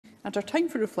And our Time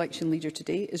for Reflection leader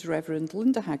today is Reverend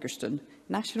Linda Haggerston,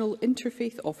 National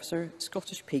Interfaith Officer,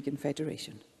 Scottish Pagan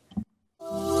Federation.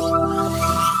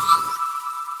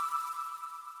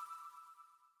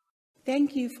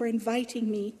 Thank you for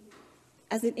inviting me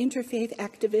as an interfaith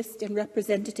activist and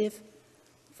representative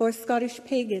for Scottish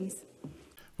pagans.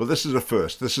 Well, this is a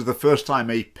first. This is the first time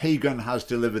a pagan has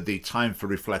delivered the Time for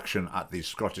Reflection at the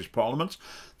Scottish Parliament.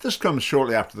 This comes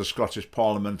shortly after the Scottish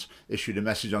Parliament issued a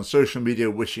message on social media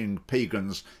wishing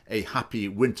pagans a happy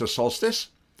winter solstice.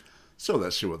 So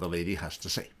let's see what the lady has to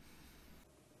say.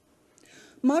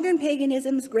 Modern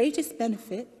paganism's greatest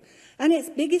benefit and its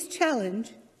biggest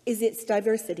challenge is its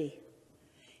diversity,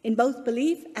 in both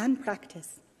belief and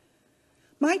practice.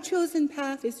 My chosen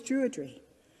path is Druidry.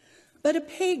 But a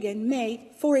pagan may,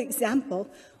 for example,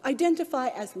 identify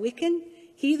as Wiccan,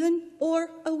 heathen, or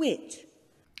a witch.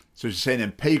 So she's saying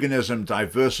in paganism,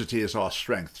 diversity is our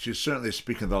strength. She's certainly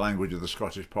speaking the language of the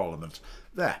Scottish Parliament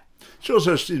there. She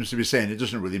also seems to be saying it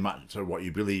doesn't really matter what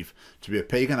you believe to be a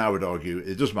pagan. I would argue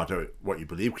it does matter what you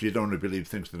believe, because you don't want to believe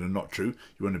things that are not true.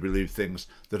 You want to believe things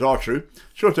that are true.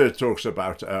 She also talks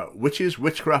about witches,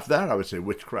 witchcraft there. I would say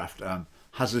witchcraft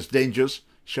has its dangers,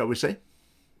 shall we say.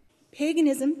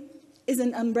 Paganism is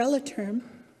an umbrella term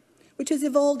which has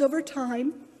evolved over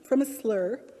time from a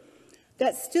slur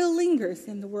that still lingers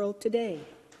in the world today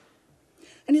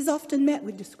and is often met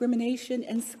with discrimination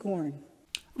and scorn.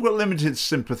 Well, limited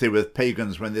sympathy with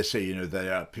pagans when they say,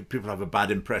 people have a bad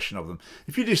impression of them.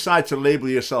 If you decide to label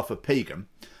yourself a pagan,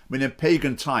 I mean, in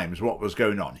pagan times, what was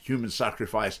going on? Human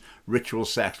sacrifice, ritual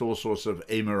sex, all sorts of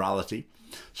amorality.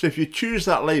 So if you choose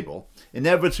that label,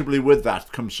 inevitably with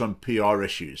that comes some PR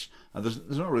issues. And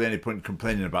there's not really any point in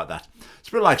complaining about that. It's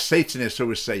a bit like Satanists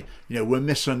always say, we're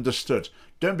misunderstood.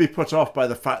 Don't be put off by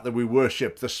the fact that we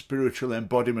worship the spiritual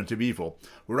embodiment of evil.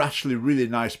 We're actually really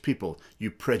nice people,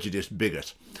 you prejudiced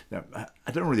bigot. Now,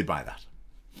 I don't really buy that.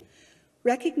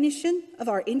 Recognition of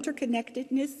our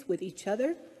interconnectedness with each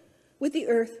other, with the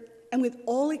earth, and with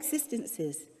all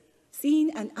existences,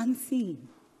 seen and unseen.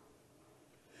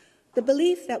 The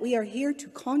belief that we are here to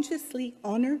consciously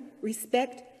honor,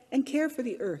 respect, and care for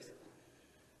the earth,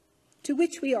 to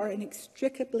which we are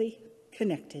inextricably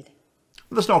connected.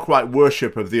 Well, that's not quite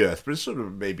worship of the earth, but it's sort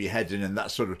of maybe heading in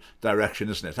that sort of direction,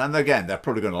 isn't it? And again, they're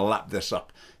probably going to lap this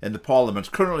up in the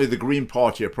Parliament. Currently, the Green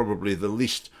Party are probably the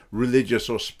least religious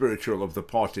or spiritual of the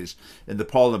parties in the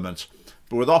Parliament.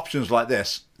 But with options like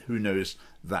this, who knows,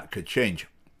 that could change.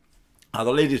 Now,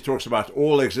 the lady talks about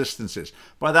all existences.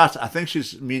 By that, I think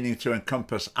she's meaning to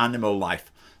encompass animal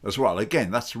life as well.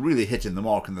 Again, that's really hitting the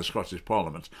mark in the Scottish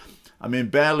Parliament. I mean,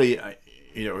 barely,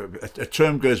 a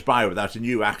term goes by without a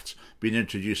new act being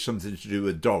introduced, something to do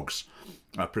with dogs,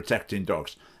 protecting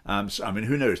dogs. So, I mean,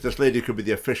 who knows? This lady could be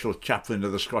the official chaplain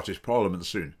of the Scottish Parliament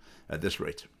soon, at this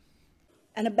rate.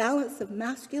 And a balance of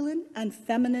masculine and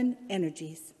feminine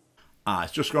energies.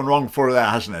 It's just gone wrong for her there,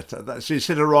 hasn't it? She's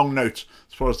hit a wrong note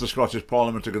as far as the Scottish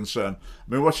Parliament are concerned.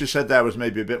 I mean, what she said there was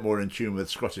maybe a bit more in tune with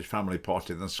Scottish Family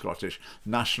Party than Scottish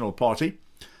National Party.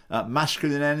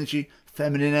 Masculine energy,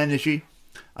 feminine energy.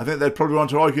 I think they'd probably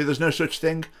want to argue there's no such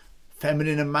thing.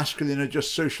 Feminine and masculine are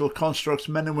just social constructs.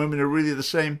 Men and women are really the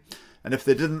same. And if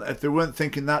they weren't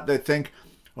thinking that, they'd think,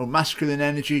 oh, masculine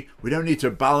energy, we don't need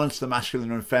to balance the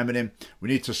masculine and feminine. We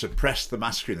need to suppress the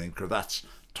masculine because that's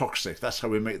toxic. That's how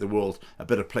we make the world a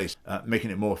better place,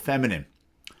 making it more feminine.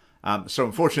 So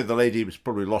unfortunately, the lady was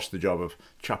probably lost the job of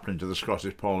chaplain to the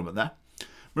Scottish Parliament there.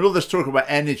 With all this talk about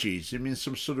energies, it means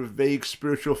some sort of vague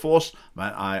spiritual force.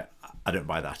 I don't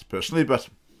buy that personally, but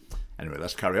anyway,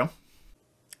 let's carry on.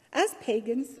 As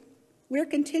pagans, we're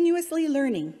continuously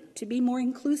learning to be more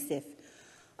inclusive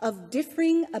of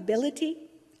differing ability,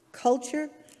 culture,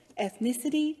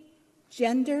 ethnicity,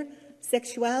 gender,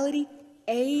 sexuality,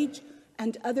 age,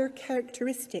 and other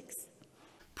characteristics.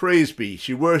 Praise be,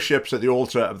 she worships at the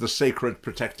altar of the sacred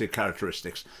protected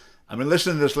characteristics. I mean,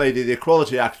 listen to this lady, the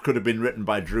Equality Act could have been written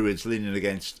by Druids leaning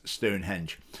against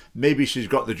Stonehenge. Maybe she's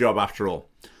got the job after all.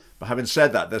 But having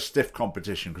said that, there's stiff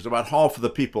competition, because about half of the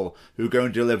people who go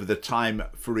and deliver the Time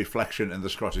for Reflection in the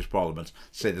Scottish Parliament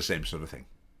say the same sort of thing.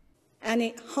 And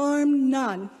it harm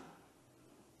none,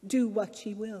 do what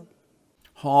ye will.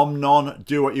 Harm none,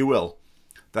 do what you will.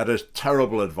 That is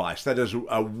terrible advice. That is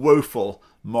a woeful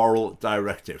moral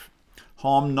directive.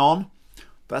 Harm none,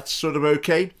 that's sort of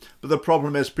okay. But the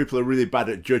problem is people are really bad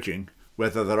at judging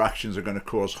whether their actions are going to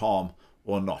cause harm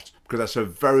or not, because that's a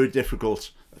very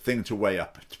difficult thing to weigh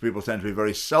up. People tend to be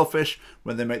very selfish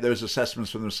when they make those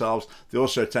assessments for themselves. They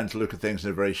also tend to look at things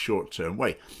in a very short-term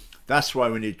way. That's why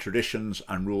we need traditions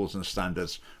and rules and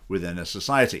standards within a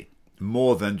society,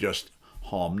 more than just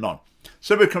harm none.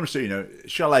 So if it comes to,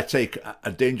 shall I take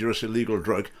a dangerous illegal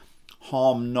drug?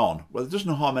 Harm none. Well, it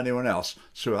doesn't harm anyone else,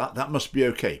 so that must be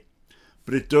okay.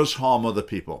 But it does harm other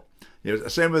people.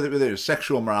 Same with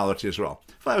sexual morality as well.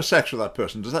 If I have sex with that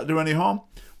person, does that do any harm?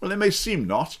 Well, it may seem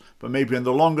not, but maybe in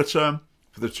the longer term,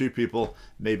 for the two people,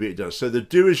 maybe it does. So the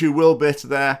do as you will bit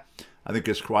there, I think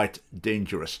is quite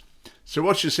dangerous. So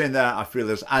what she's saying there, I feel,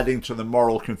 is adding to the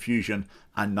moral confusion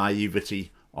and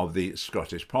naivety of the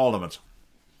Scottish Parliament.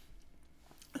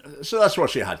 So that's what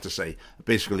she had to say,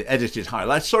 basically edited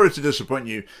highlights. Sorry to disappoint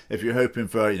you if you're hoping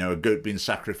for, a goat being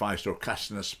sacrificed or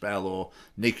casting a spell or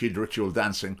naked ritual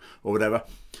dancing or whatever.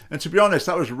 And to be honest,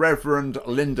 that was Reverend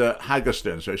Linda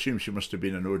Haggerston, so I assume she must have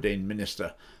been an ordained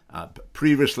minister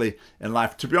previously in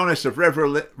life. To be honest, if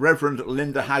Reverend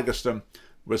Linda Haggerston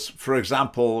was, for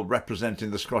example,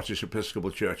 representing the Scottish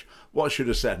Episcopal Church, what she should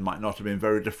have said might not have been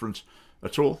very different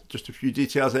at all. Just a few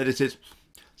details edited.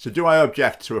 So do I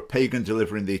object to a pagan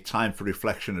delivering the time for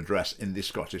reflection address in the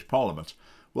Scottish Parliament?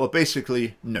 Well,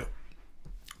 basically, no.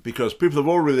 Because people of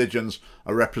all religions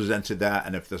are represented there,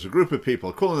 and if there's a group of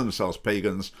people calling themselves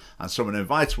pagans and someone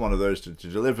invites one of those to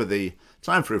deliver the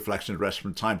time for reflection address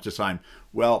from time to time,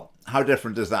 well, how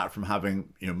different is that from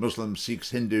having Muslims, Sikhs,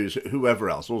 Hindus, whoever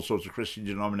else, all sorts of Christian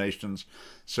denominations?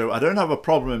 So I don't have a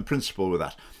problem in principle with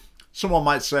that. Someone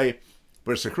might say,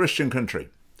 but it's a Christian country.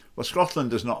 Well,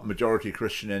 Scotland is not majority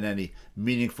Christian in any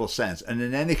meaningful sense, and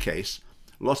in any case,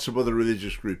 lots of other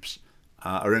religious groups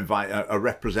are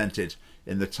represented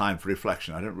in the time for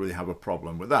reflection. I don't really have a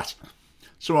problem with that.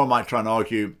 Someone might try and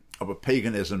argue about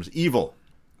paganism's evil,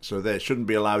 so they shouldn't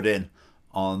be allowed in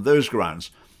on those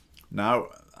grounds. Now,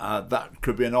 that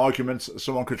could be an argument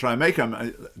someone could try and make.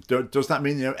 Does that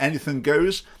mean anything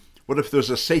goes? What if there's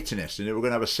a Satanist, and we're going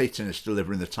to have a Satanist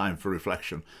delivering the time for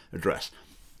reflection address?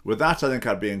 With that, I think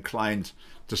I'd be inclined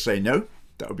to say no.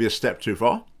 That would be a step too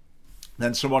far.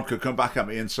 Then someone could come back at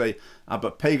me and say,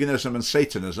 but paganism and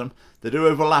Satanism, they do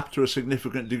overlap to a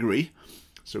significant degree.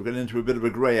 So we're getting into a bit of a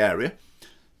grey area.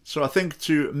 So I think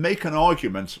to make an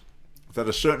argument that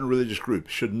a certain religious group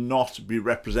should not be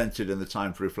represented in the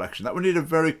time for reflection, that would need a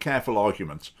very careful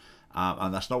argument.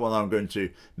 And that's not what I'm going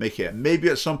to make here. Maybe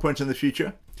at some point in the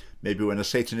future, maybe when a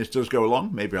Satanist does go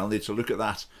along, maybe I'll need to look at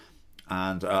that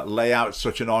and lay out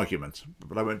such an argument,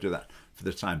 but I won't do that for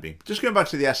the time being. Just going back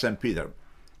to the SNP though,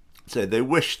 so they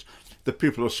wished the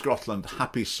people of Scotland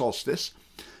happy solstice.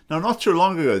 Now, not too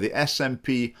long ago, the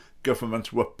SNP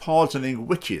government were pardoning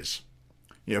witches,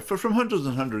 from hundreds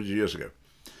and hundreds of years ago.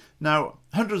 Now,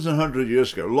 hundreds and hundreds of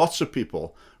years ago, lots of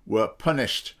people were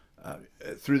punished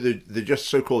through the just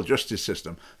so-called justice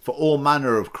system for all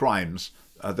manner of crimes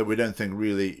that we don't think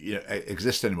really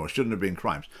exist anymore, shouldn't have been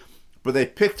crimes. But they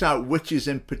picked out witches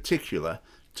in particular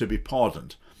to be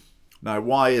pardoned. Now,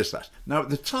 why is that? Now, at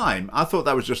the time, I thought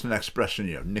that was just an expression,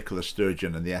 Nicola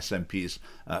Sturgeon and the SNP's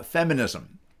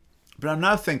feminism. But I'm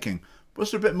now thinking,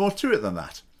 was there a bit more to it than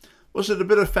that? Was it a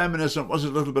bit of feminism? Was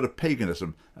it a little bit of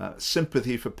paganism?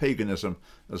 Sympathy for paganism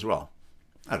as well?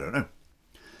 I don't know.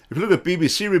 If you look at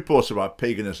BBC reports about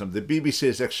paganism, the BBC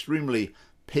is extremely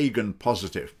pagan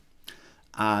positive.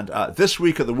 And this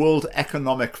week at the World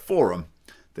Economic Forum,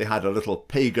 they had a little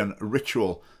pagan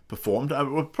ritual performed.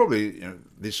 Probably,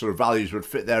 these sort of values would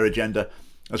fit their agenda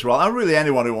as well. And really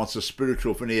anyone who wants a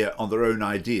spiritual veneer on their own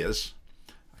ideas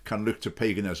can look to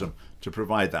paganism to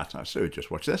provide that. So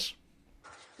just watch this.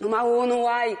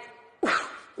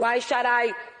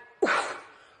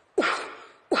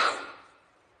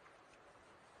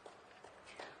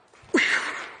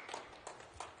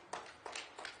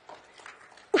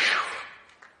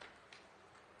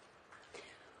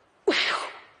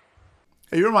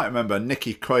 You might remember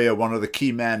Nicky Coyer, one of the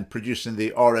key men producing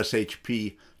the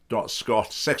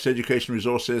RSHP.Scot sex education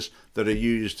resources that are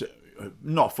used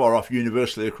not far off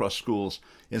universally across schools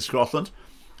in Scotland.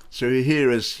 So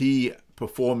here is he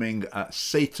performing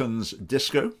Satan's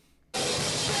Disco.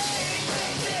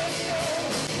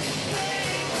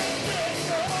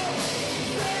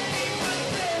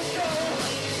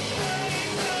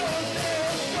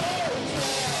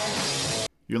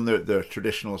 You'll note the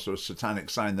traditional sort of satanic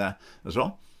sign there as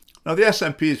well. Now, the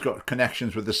SNP's got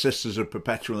connections with the Sisters of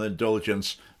Perpetual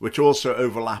Indulgence, which also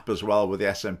overlap as well with the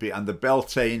SNP, and the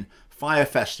Beltane Fire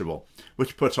Festival,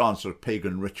 which puts on sort of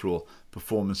pagan ritual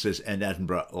performances in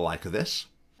Edinburgh like this.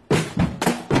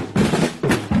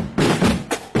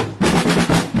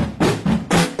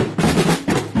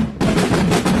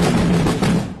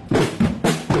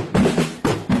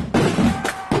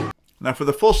 Now, for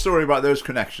the full story about those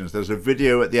connections, there's a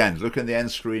video at the end. Look in the end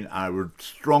screen. I would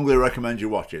strongly recommend you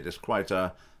watch it. It's quite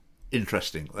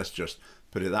interesting. Let's just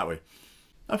put it that way.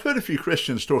 I've heard a few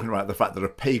Christians talking about the fact that a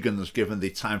pagan has given the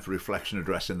time for reflection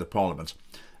address in the Parliament,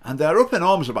 and they're up in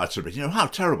arms about it. You know, how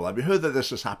terrible. I've heard that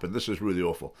this has happened. This is really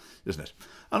awful, isn't it?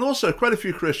 And also, quite a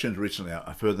few Christians recently,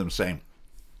 I've heard them saying,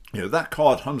 you know, that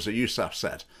card Humza Yousaf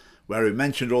said, where he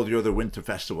mentioned all the other winter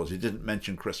festivals, he didn't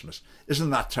mention Christmas. Isn't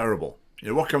that terrible? You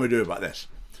know, what can we do about this?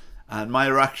 And my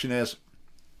reaction is,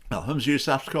 well, Humza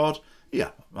Yousaf's card, yeah,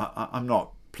 I'm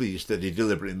not pleased that he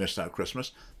deliberately missed out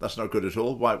Christmas. That's not good at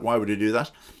all. Why would he do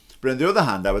that? But on the other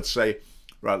hand, I would say,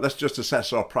 right, let's just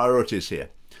assess our priorities here.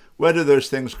 Where do those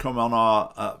things come on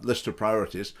our list of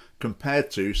priorities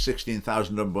compared to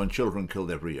 16,000 unborn children killed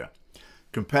every year?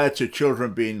 Compared to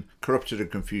children being corrupted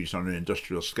and confused on an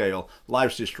industrial scale,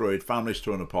 lives destroyed, families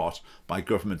torn apart by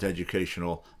government,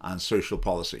 educational and social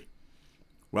policy?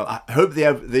 Well, I hope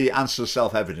the answer is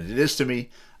self-evident. It is to me.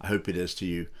 I hope it is to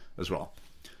you as well.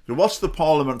 So what's the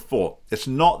Parliament for? It's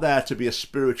not there to be a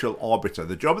spiritual arbiter.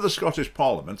 The job of the Scottish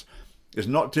Parliament is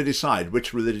not to decide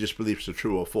which religious beliefs are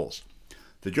true or false.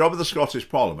 The job of the Scottish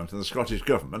Parliament and the Scottish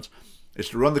Government is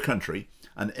to run the country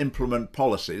and implement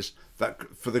policies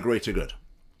that for the greater good.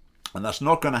 And that's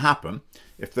not going to happen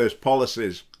if those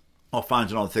policies are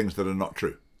founded on things that are not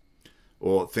true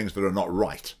or things that are not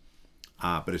right.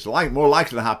 But it's more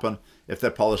likely to happen if their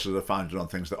policies are founded on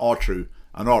things that are true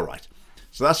and are right.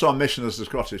 So that's our mission as the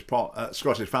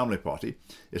Scottish Family Party,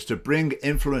 is to bring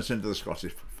influence into the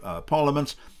Scottish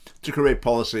Parliament to create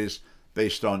policies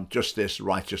based on justice,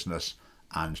 righteousness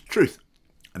and truth.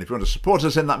 And if you want to support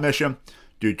us in that mission,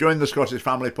 do join the Scottish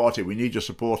Family Party. We need your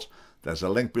support. There's a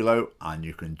link below and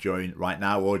you can join right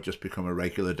now or just become a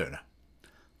regular donor.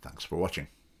 Thanks for watching.